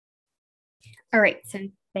All right, so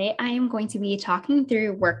today I am going to be talking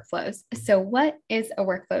through workflows. So what is a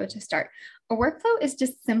workflow to start? A workflow is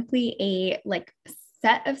just simply a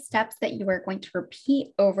set of steps that you are going to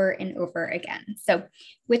repeat over and over again. So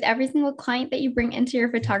with every single client that you bring into your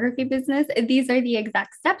photography business, these are the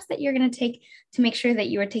exact steps that you're going to take to make sure that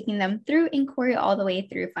you are taking them through inquiry all the way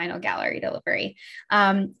through final gallery delivery.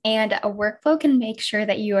 And a workflow can make sure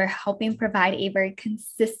that you are helping provide a very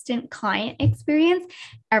consistent client experience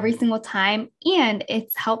every single time. And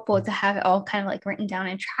it's helpful to have it all kind of like written down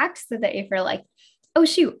and tracked so that if you're like, oh,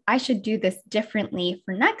 shoot, I should do this differently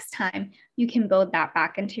for next time, you can build that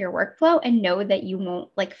back into your workflow and know that you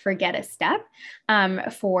won't forget a step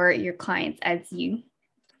for your clients as you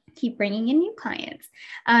keep bringing in new clients.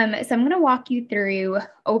 So I'm going to walk you through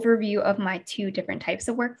overview of my two different types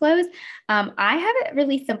of workflows. I have it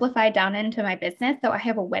really simplified down into my business. So I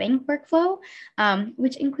have a wedding workflow,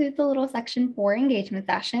 which includes a little section for engagement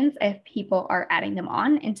sessions if people are adding them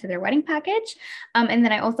on into their wedding package. And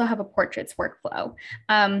then I also have a portraits workflow.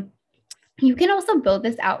 You can also build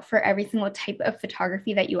this out for every single type of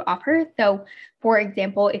photography that you offer. So for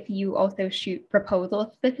example, if you also shoot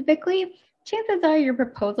proposals specifically, chances are your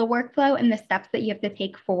proposal workflow and the steps that you have to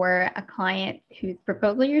take for a client whose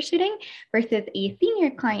proposal you're shooting versus a senior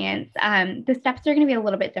client, the steps are going to be a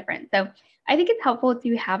little bit different. So I think it's helpful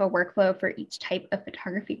to have a workflow for each type of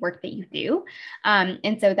photography work that you do.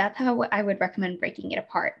 And so that's how I would recommend breaking it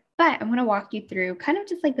apart. But I'm going to walk you through kind of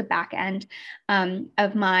just like the back end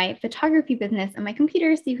of my photography business on my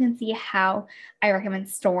computer so you can see how I recommend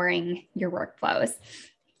storing your workflows.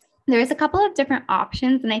 There's a couple of different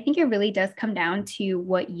options, and I think it really does come down to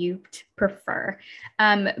what you prefer.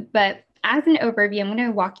 But as an overview, I'm going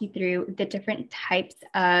to walk you through the different types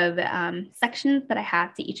of sections that I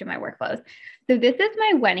have to each of my workflows. So this is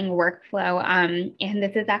my wedding workflow, and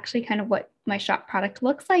this is actually kind of what my shop product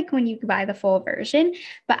looks like when you buy the full version.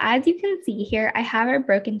 But as you can see here, I have it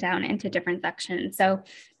broken down into different sections. So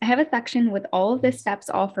I have a section with all of the steps,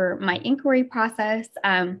 all for my inquiry process.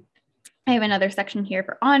 I have another section here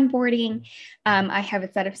for onboarding. I have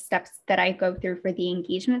a set of steps that I go through for the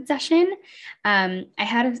engagement session. I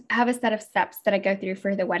have a set of steps that I go through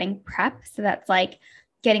for the wedding prep. So that's like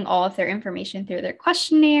getting all of their information through their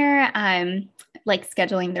questionnaire, like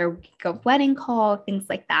scheduling their week of wedding call, things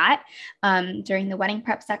like that. During the wedding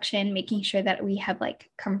prep section, making sure that we have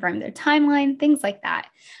like confirmed their timeline, things like that.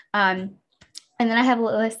 And then I have a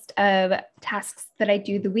list of tasks that I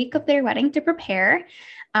do the week of their wedding to prepare.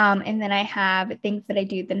 And then I have things that I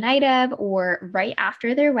do the night of or right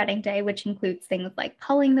after their wedding day, which includes things like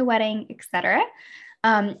culling the wedding, etc.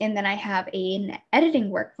 And then I have an editing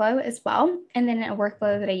workflow as well, and then a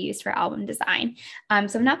workflow that I use for album design.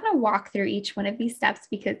 So I'm not going to walk through each one of these steps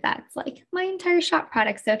because that's like my entire shop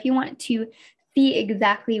product. So if you want to see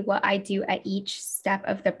exactly what I do at each step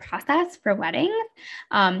of the process for weddings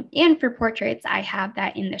and for portraits, I have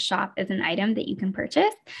that in the shop as an item that you can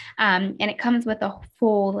purchase. And it comes with a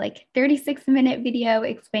full 36-minute video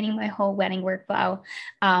explaining my whole wedding workflow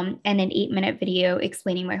and an 8-minute video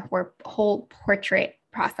explaining my whole portrait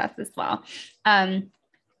process as well.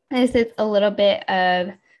 This is a little bit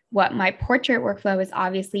of what my portrait workflow is,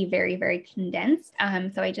 obviously very, very condensed.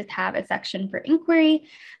 So I just have a section for inquiry,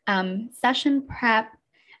 session prep,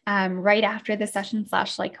 right after the session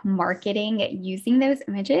 / marketing using those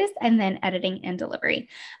images, and then editing and delivery.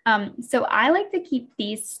 So I like to keep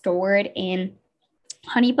these stored in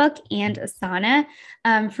Honeybook and Asana.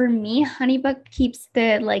 For me, Honeybook keeps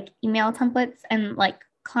the email templates and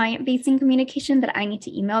client-facing communication that I need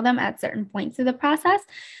to email them at certain points of the process.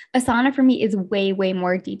 Asana for me is way, way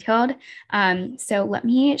more detailed. So let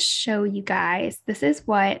me show you guys. This is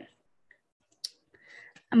what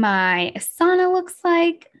my Asana looks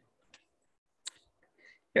like.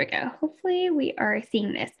 There we go. Hopefully we are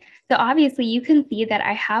seeing this. So obviously you can see that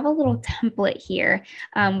I have a little template here,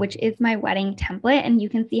 which is my wedding template. And you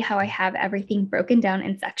can see how I have everything broken down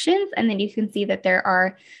in sections. And then you can see that there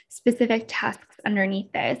are specific tasks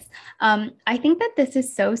underneath this. I think that this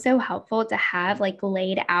is so, so helpful to have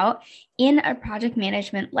laid out in a project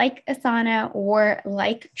management like Asana or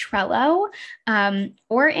like Trello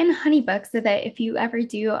or in Honeybook, so that if you ever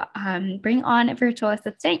do bring on a virtual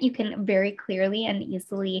assistant, you can very clearly and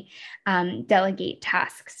easily delegate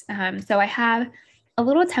tasks. So I have a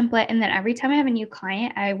little template, and then every time I have a new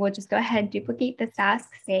client, I will just go ahead and duplicate this task,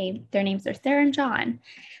 say their names are Sarah and John.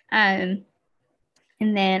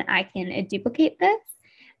 And then I can duplicate this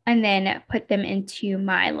and then put them into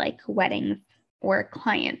my weddings or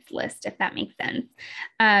clients list, if that makes sense.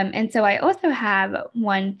 And so I also have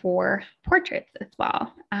one for portraits as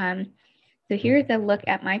well. So here's a look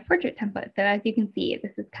at my portrait template. So as you can see,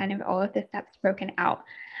 this is kind of all of the steps broken out.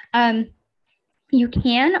 You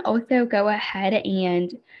can also go ahead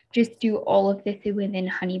and just do all of this within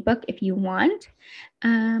HoneyBook if you want.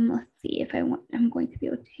 Let's see if I'm going to be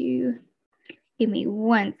able to, give me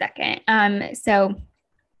 1 second. So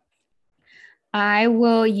I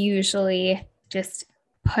will usually just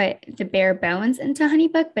put the bare bones into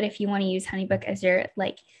HoneyBook, but if you want to use HoneyBook as your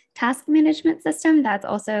like task management system, that's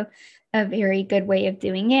also a very good way of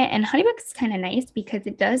doing it. And HoneyBook is kind of nice because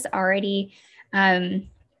it does already kind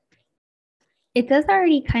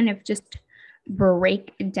of just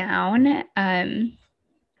break down. Let me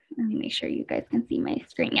make sure you guys can see my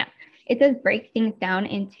screen. Yeah, it does break things down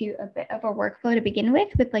into a bit of a workflow to begin with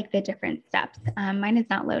like the different steps. Mine is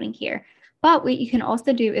not loading here. But what you can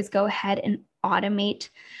also do is go ahead and automate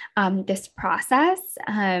this process.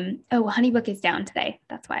 HoneyBook is down today.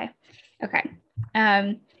 That's why. Okay.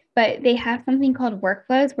 But they have something called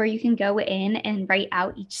workflows where you can go in and write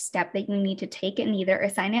out each step that you need to take and either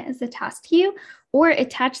assign it as a task to you or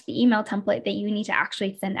attach the email template that you need to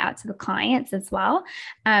actually send out to the clients as well.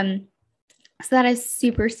 So that is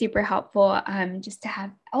super, super helpful just to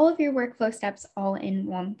have all of your workflow steps all in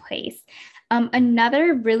one place.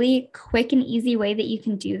 Another really quick and easy way that you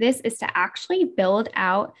can do this is to actually build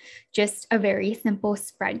out just a very simple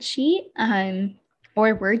spreadsheet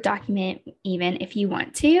or Word document even if you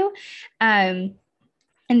want to.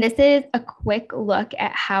 And this is a quick look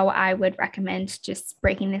at how I would recommend just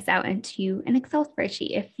breaking this out into an Excel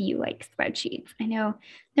spreadsheet if you like spreadsheets. I know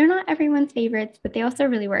they're not everyone's favorites, but they also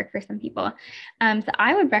really work for some people. So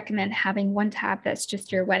I would recommend having one tab that's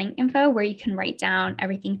just your wedding info where you can write down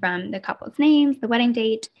everything from the couple's names, the wedding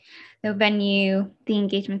date, the venue, the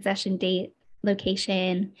engagement session date,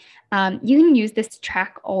 location. You can use this to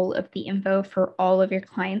track all of the info for all of your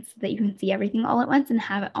clients so that you can see everything all at once and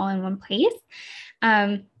have it all in one place.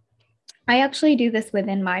 I actually do this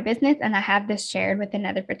within my business, and I have this shared with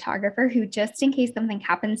another photographer who, just in case something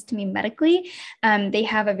happens to me medically, they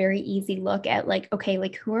have a very easy look at like, okay,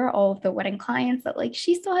 like who are all of the wedding clients that like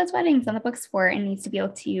she still has weddings on the books for and needs to be able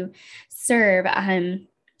to serve,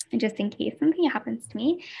 just in case something happens to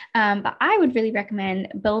me. But I would really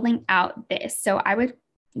recommend building out this. So I would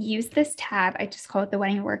use this tab. I just call it the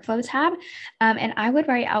wedding workflow tab. And I would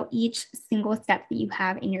write out each single step that you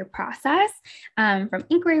have in your process, from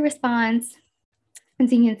inquiry response. And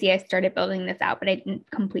so you can see I started building this out, but I didn't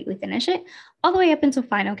completely finish it, all the way up until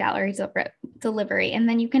final gallery delivery. And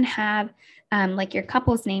then you can have like your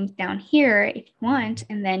couple's names down here if you want,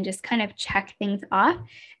 and then just kind of check things off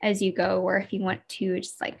as you go. Or if you want to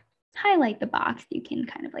just like highlight the box, you can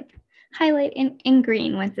kind of like highlight in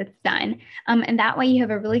green once it's done. And that way you have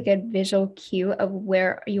a really good visual cue of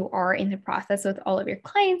where you are in the process with all of your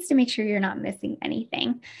clients to make sure you're not missing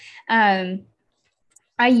anything.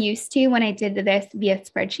 I used to, when I did this via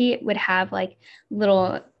spreadsheet, would have like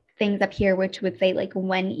little things up here, which would say like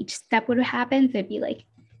when each step would happen. So it'd be like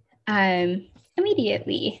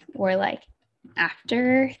immediately, or like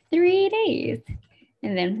after 3 days,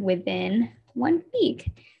 and then within 1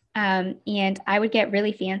 week. And I would get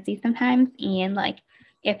really fancy sometimes. And like,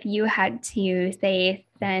 if you had to say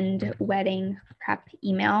send wedding prep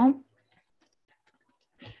email,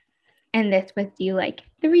 and this was due like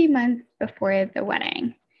 3 months before the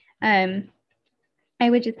wedding, I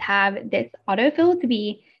would just have this autofill to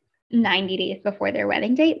be 90 days before their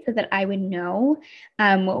wedding date so that I would know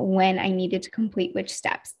when I needed to complete which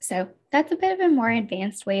steps. So that's a bit of a more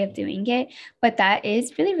advanced way of doing it, but that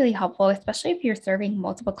is really, really helpful, especially if you're serving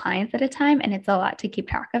multiple clients at a time and it's a lot to keep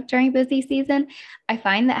track of during busy season. I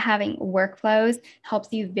find that having workflows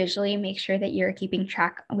helps you visually make sure that you're keeping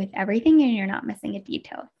track with everything and you're not missing a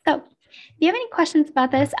detail. So if you have any questions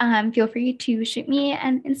about this, feel free to shoot me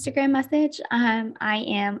an Instagram message. I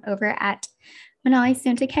am over at Manali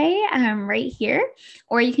Suntake right here,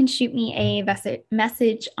 or you can shoot me a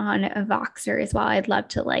message on a Voxer as well. I'd love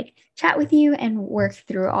to like chat with you and work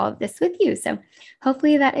through all of this with you. So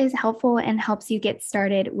hopefully that is helpful and helps you get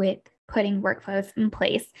started with putting workflows in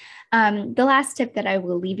place. The last tip that I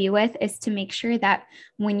will leave you with is to make sure that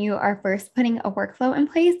when you are first putting a workflow in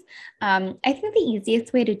place, I think the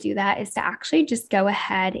easiest way to do that is to actually just go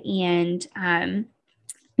ahead and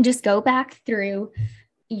just go back through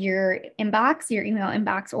your inbox, your email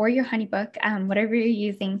inbox, or your HoneyBook, whatever you're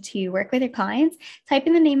using to work with your clients, type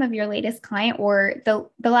in the name of your latest client or the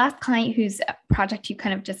last client whose project you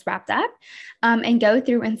kind of just wrapped up, and go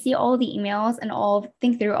through and see all the emails and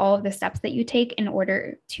think through all of the steps that you take in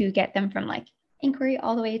order to get them from like inquiry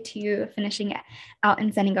all the way to finishing it out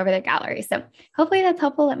and sending over the gallery. So hopefully that's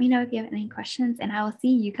helpful. Let me know if you have any questions, and I will see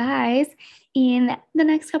you guys in the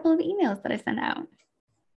next couple of emails that I send out.